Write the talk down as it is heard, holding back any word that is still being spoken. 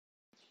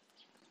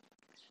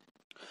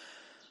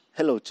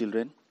Hello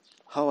children,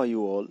 how are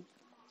you all?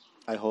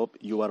 I hope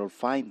you are all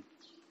fine.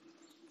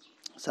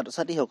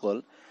 ছাত্ৰী-ছাত্ৰীসকল,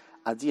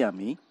 আজি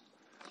আমি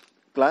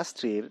class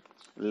 3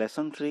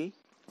 lesson 3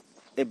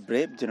 এ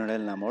brave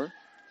general নামৰ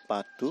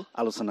পাঠটো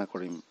আলোচনা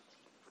কৰিম।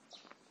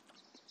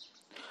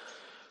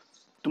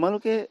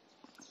 তোমালোকে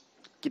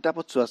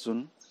কিতাপত চোৱাচোন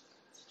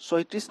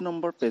 36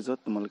 নম্বৰ পেজত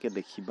তোমালোকে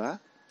দেখিবা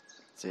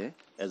যে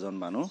এজন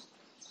মানুহ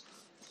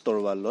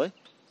তৰোৱাল লৈ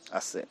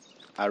আছে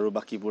আৰু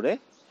বাকিবোৰে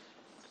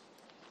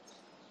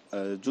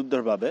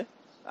যুদ্ধৰ বাবে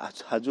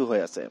সাজু হৈ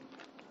আছে।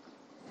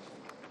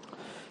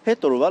 সেই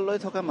তৰোৱাল লৈ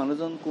থকা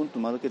মানুহজন কোন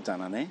তোমালোকে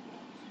জানানে?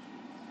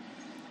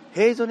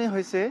 সেইজনে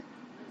হৈছে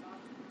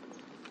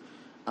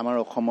আমাৰ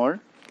অসমৰ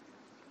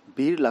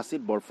বীৰ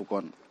লাচিত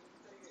বৰফুকন।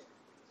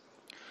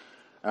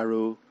 আৰু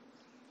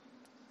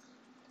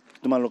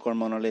তোমালোকৰ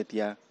মনলৈ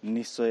এতিয়া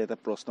নিশ্চয় এটা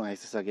প্ৰশ্ন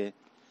আহিছে চাগে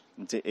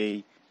যে এই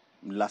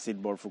লাচিত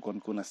বৰফুকন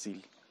কোন আছিল?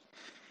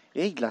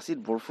 এই লাচিত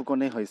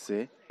বৰফুকনে হৈছে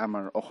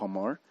আমাৰ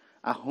অসমৰ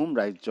আহোম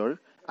ৰাজ্যৰ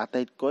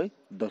আটাইতকৈ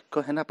দক্ষ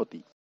সেনাপতি।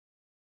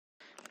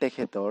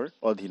 তেখেতৰ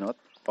অধীনত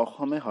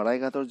অসমে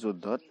শৰাইঘাটৰ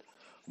যুদ্ধত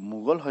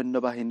মোগল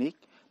সৈন্যবাহিনীক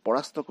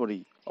পৰাস্ত কৰি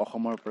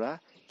অসমৰ পৰা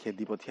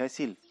খেদি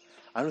পঠিয়াইছিল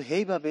আৰু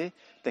সেইবাবে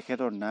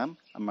তেখেতৰ নাম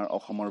আমাৰ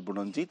অসমৰ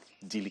বুৰঞ্জীত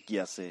জিলিকি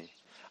আছে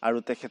আৰু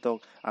তেখেতক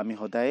আমি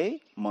সদায়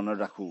মনত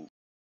ৰাখোঁ।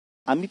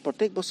 আমি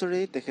প্ৰত্যেক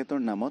বছৰেই তেখেতৰ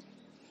নামত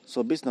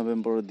 24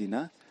 নৱেম্বৰৰ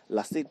দিনা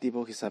লাচিত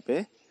দিৱস হিচাপে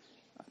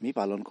আমি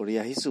পালন কৰি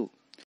আহিছোঁ।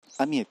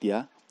 আমি এতিয়া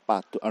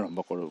পাঠটো আৰম্ভ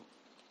কৰোঁ।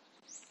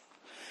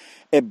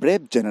 A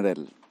brave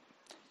general.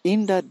 In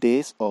the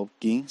days of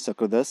King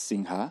Sakradhar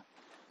Singha,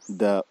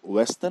 the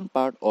western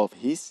part of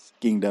his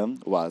kingdom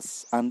was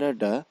under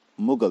the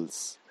Mughals.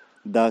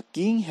 The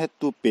king had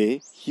to pay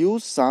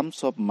huge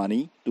sums of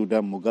money to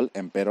the Mughal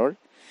emperor.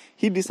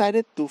 He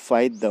decided to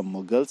fight the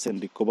Mughals and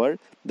recover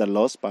the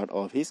lost part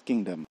of his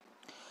kingdom.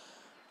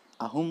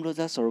 Ahom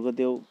ৰজা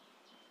স্বৰ্গদেউ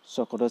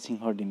চক্ৰধৰ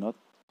সিংহৰ দিনত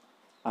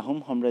আহোম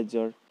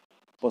সাম্ৰাজ্যৰ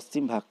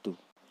পশ্চিম ভাগটো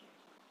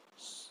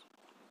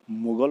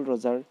মোগল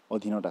ৰজাৰ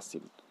অধীনত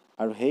আছিল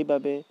আৰু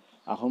সেইবাবে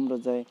আহোম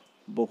ৰজাই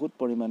বহুত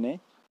পৰিমাণে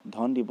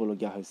ধন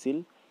দিবলগীয়া হৈছিল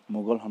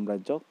মোগল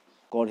সাম্ৰাজ্যক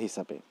কৰ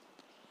হিচাপে।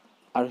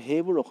 আৰু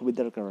সেইবোৰ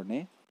অসুবিধাৰ কাৰণে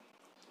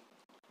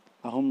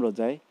আহোম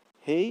ৰজাই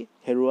সেই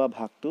হেৰুৱা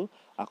ভাগটো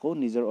আকৌ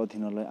নিজৰ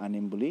অধীনলৈ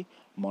আনিম বুলি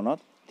মনত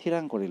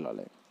থিৰাং কৰি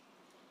ল'লে।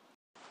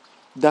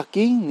 The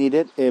king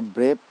needed a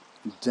brave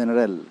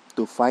general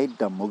to fight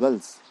the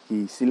Mughals. He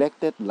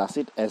selected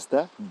Lasit as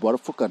the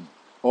Borfukan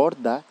or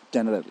the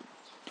general.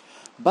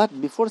 But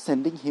before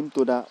sending him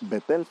to the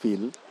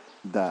battlefield,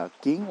 the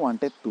king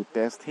wanted to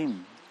test him.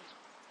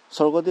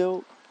 স্বৰ্গদেউ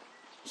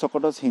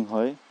চক্ৰধৰ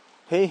সিংহই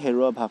সেই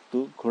হেৰুৱা ভাগটো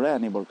ঘূৰাই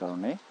আনিবৰ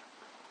কাৰণে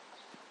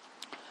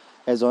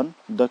এজন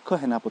দক্ষ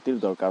সেনাপতিৰ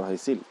দৰকাৰ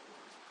হৈছিল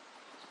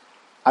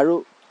আৰু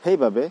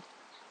সেইবাবে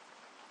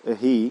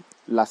সি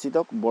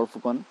লাচিতক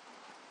বৰফুকন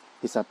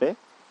হিচাপে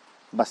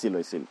বাছি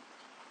লৈছিল।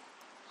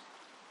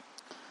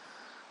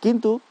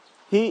 কিন্তু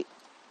সি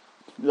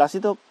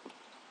লাচিতক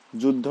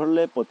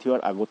যুদ্ধলৈ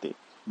পঠিওৱাৰ আগতে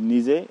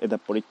নিজে এটা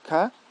পৰীক্ষা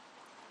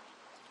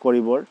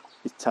কৰিবৰ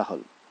ইচ্ছা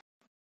হ'ল।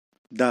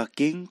 The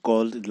king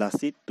called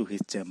Lasit to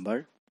his chamber.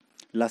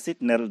 Lasit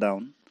knelt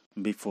down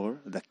before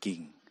the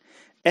king.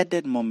 At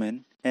that moment,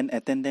 an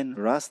attendant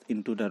rushed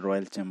into the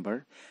royal chamber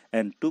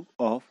and took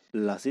off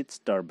Lasit's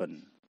turban.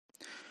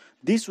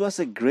 This was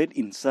a great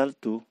insult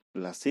to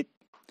Lasit.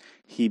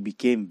 He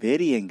became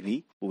very angry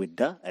with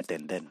the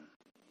attendant.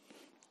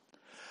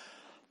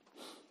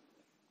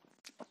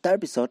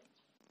 তাৰপিছত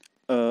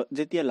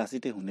যেতিয়া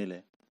লাচিতে শুনিলে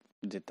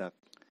যে তাক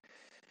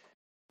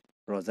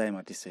ৰজাই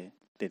মাতিছে,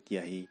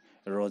 তেতিয়া সি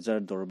ৰজাৰ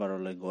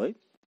দৰবাৰলৈ গৈ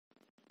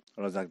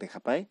ৰজাক দেখা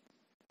পাই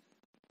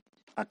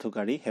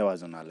আঁঠুকাৰি সেৱা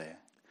জনালে।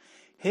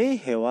 সেই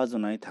সেৱা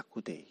জনাই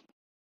থাকোঁতেই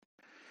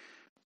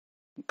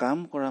কাম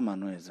কৰা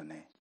মানুহ এজনে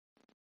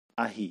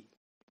আহি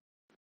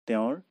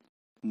তেওঁৰ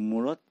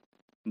মূৰত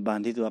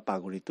বান্ধি থোৱা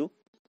পাগুৰিটোক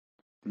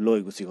লৈ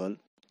গুচি গ'ল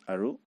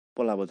আৰু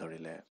পলাব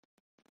ধৰিলে।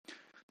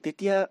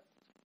 তেতিয়া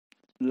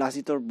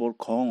লাচিতৰ বৰ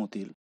খং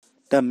উঠিল।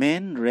 The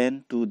man ran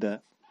to the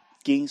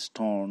king's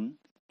throne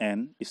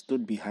and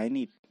stood behind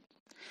it.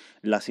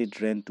 Lasit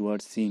ran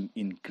towards him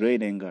in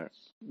great anger,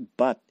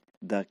 but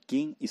the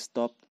king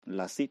stopped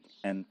Lasit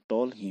and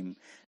told him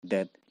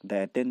that the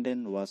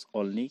attendant was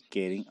only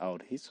carrying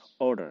out his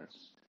order.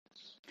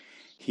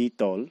 He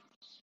told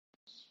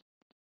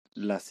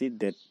Lasit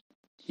that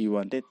he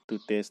wanted to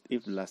test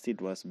if Lasit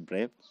was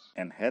brave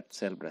and had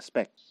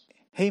self-respect.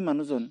 সেই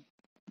মানুহজন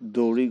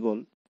দৌৰি গ'ল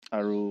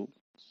আৰু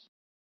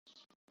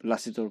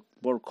লাচিতৰ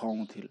বৰ খং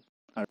উঠিল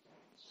আৰু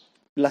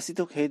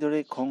লাচিতক সেইদৰে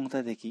খং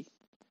উঠা দেখি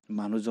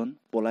মানুহজন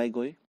পলাই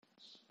গৈ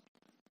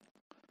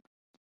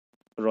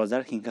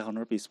ৰজাৰ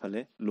সিংহাসনৰ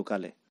পিছফালে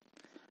লুকালে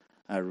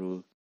আৰু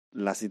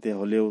লাচিতে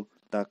হ'লেও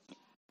তাক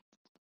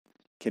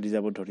খেদি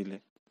যাব ধৰিলে।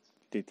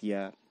 তেতিয়া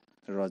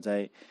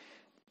ৰজাই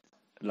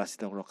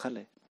লাচিতক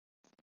ৰখালে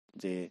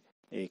যে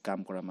এই কাম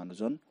কৰা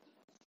মানুহজন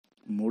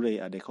মোৰ এই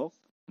আদেশক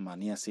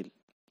মানি আছিল।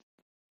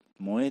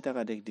 মই তাক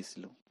আদেশ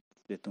দিছিলোঁ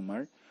যে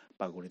তোমাৰ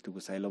পাগুৰিটো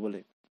গুচাই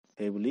ল'বলৈ।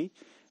 সেই বুলি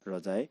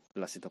ৰজাই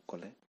লাচিতক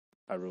ক'লে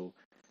আৰু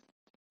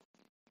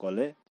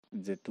ক'লে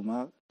যে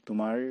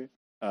তোমাৰ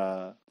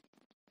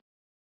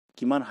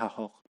কিমান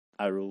সাহস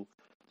আৰু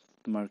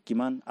তোমাৰ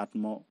কিমান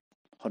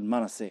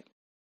আত্মসন্মান আছে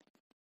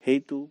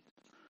সেইটো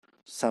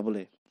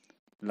চাবলৈ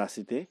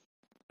লাচিতে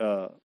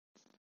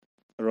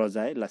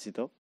ৰজাই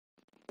লাচিতক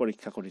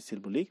পৰীক্ষা কৰিছিল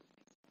বুলি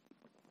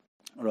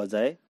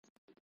ৰজাই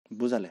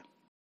বুজালে।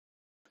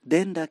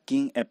 Then the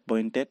king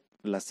appointed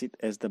Lasit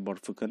as the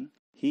Borfukan.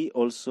 He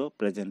also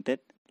presented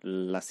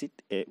Lasit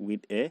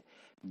with a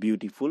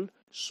beautiful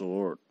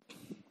sword.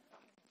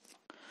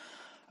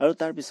 আৰু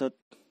তাৰ পিছত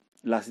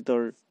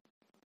লাচিতৰ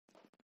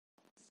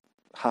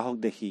সাহস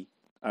দেখি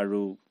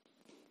আৰু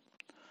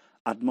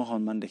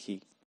আত্মসন্মান দেখি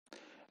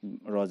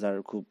ৰজাৰ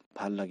খুব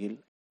ভাল লাগিল।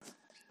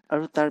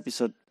 আৰু তাৰ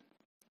পিছত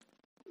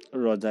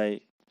ৰজাই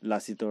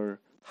লাচিতৰ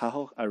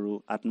সাহস আৰু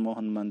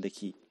আত্মসন্মান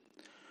দেখি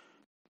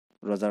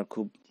ৰজাৰ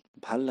খুব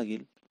ভাল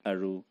লাগিল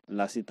আৰু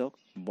লাচিতক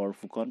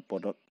বৰফুকন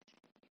পদত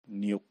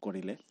নিয়োগ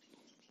কৰিলে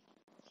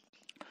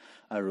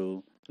আৰু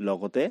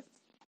লগতে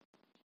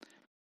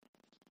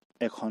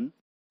এখন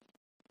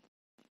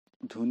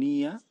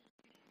ধুনীয়া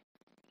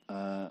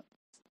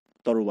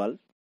তৰোৱাল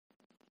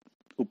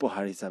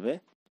উপহাৰ হিচাপে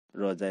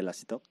ৰজাই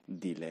লাচিতক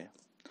দিলে।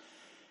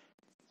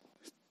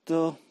 তো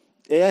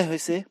এয়াই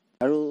হৈছে।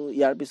 আৰু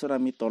ইয়াৰ পিছত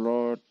আমি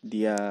তলত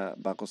দিয়া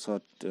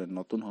বাকচত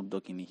নতুন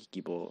শব্দখিনি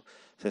শিকিব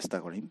চেষ্টা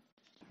কৰিম।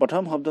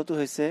 প্ৰথম শব্দটো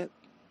হৈছে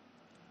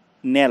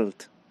knelt.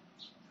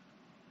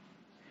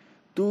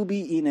 To be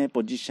in a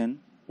position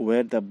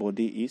where the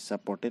body is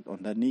supported on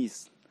the knees.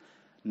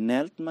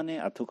 knelt মানে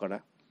আঁঠু কৰা,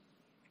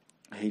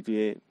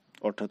 সেইটোৱে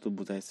অৰ্থটো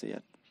বুজাইছে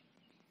ইয়াত।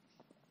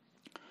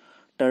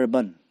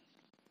 টাৰ্বান,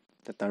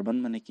 টাৰ্বান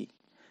মানে কি?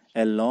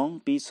 A long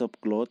piece of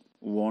cloth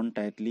worn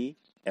tightly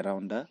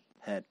around the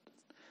head.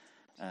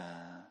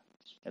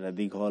 এটা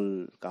দীঘল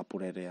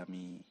কাপোৰেৰে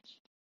আমি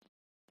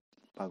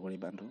পাগুৰি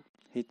বান্ধো,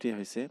 সেইটোৱে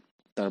হৈছে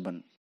turban.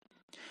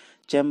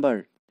 Chamber,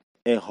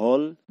 a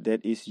hall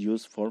that is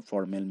used for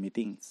formal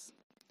meetings.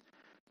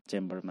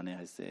 Chamber মানে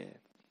হৈছে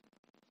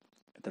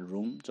এটা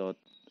ৰুম য'ত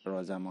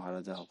ৰজা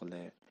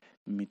মহাৰজাসকলে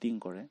মিটিং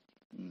কৰে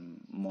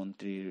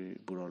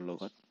মন্ত্ৰীবোৰৰ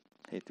লগত,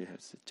 সেইটোৱে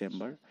হৈছে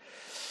chamber.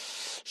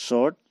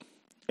 sword,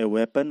 a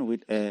weapon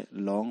with a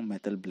long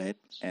metal blade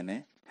and a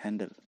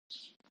handle.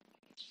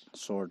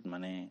 sword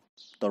মানে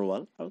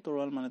তৰোৱাল, আৰু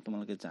তৰোৱাল মানে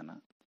তোমালোকে জানা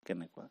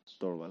কেনেকুৱা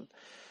তৰোৱাল,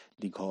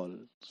 দীঘল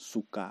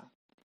চোকা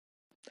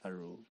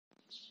আৰু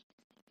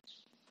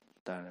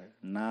তাৰ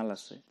নাল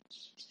আছে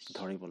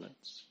ধৰিবলৈ,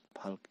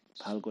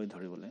 ভালকৈ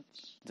ধৰিবলৈ,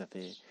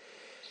 যাতে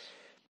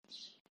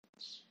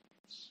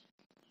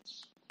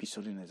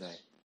পিছলি নাযায়।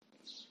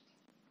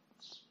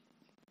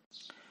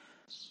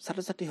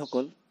 ছাত্ৰ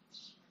ছাত্ৰীসকল,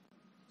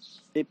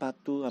 এই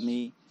পাঠটো আমি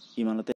ইমানতে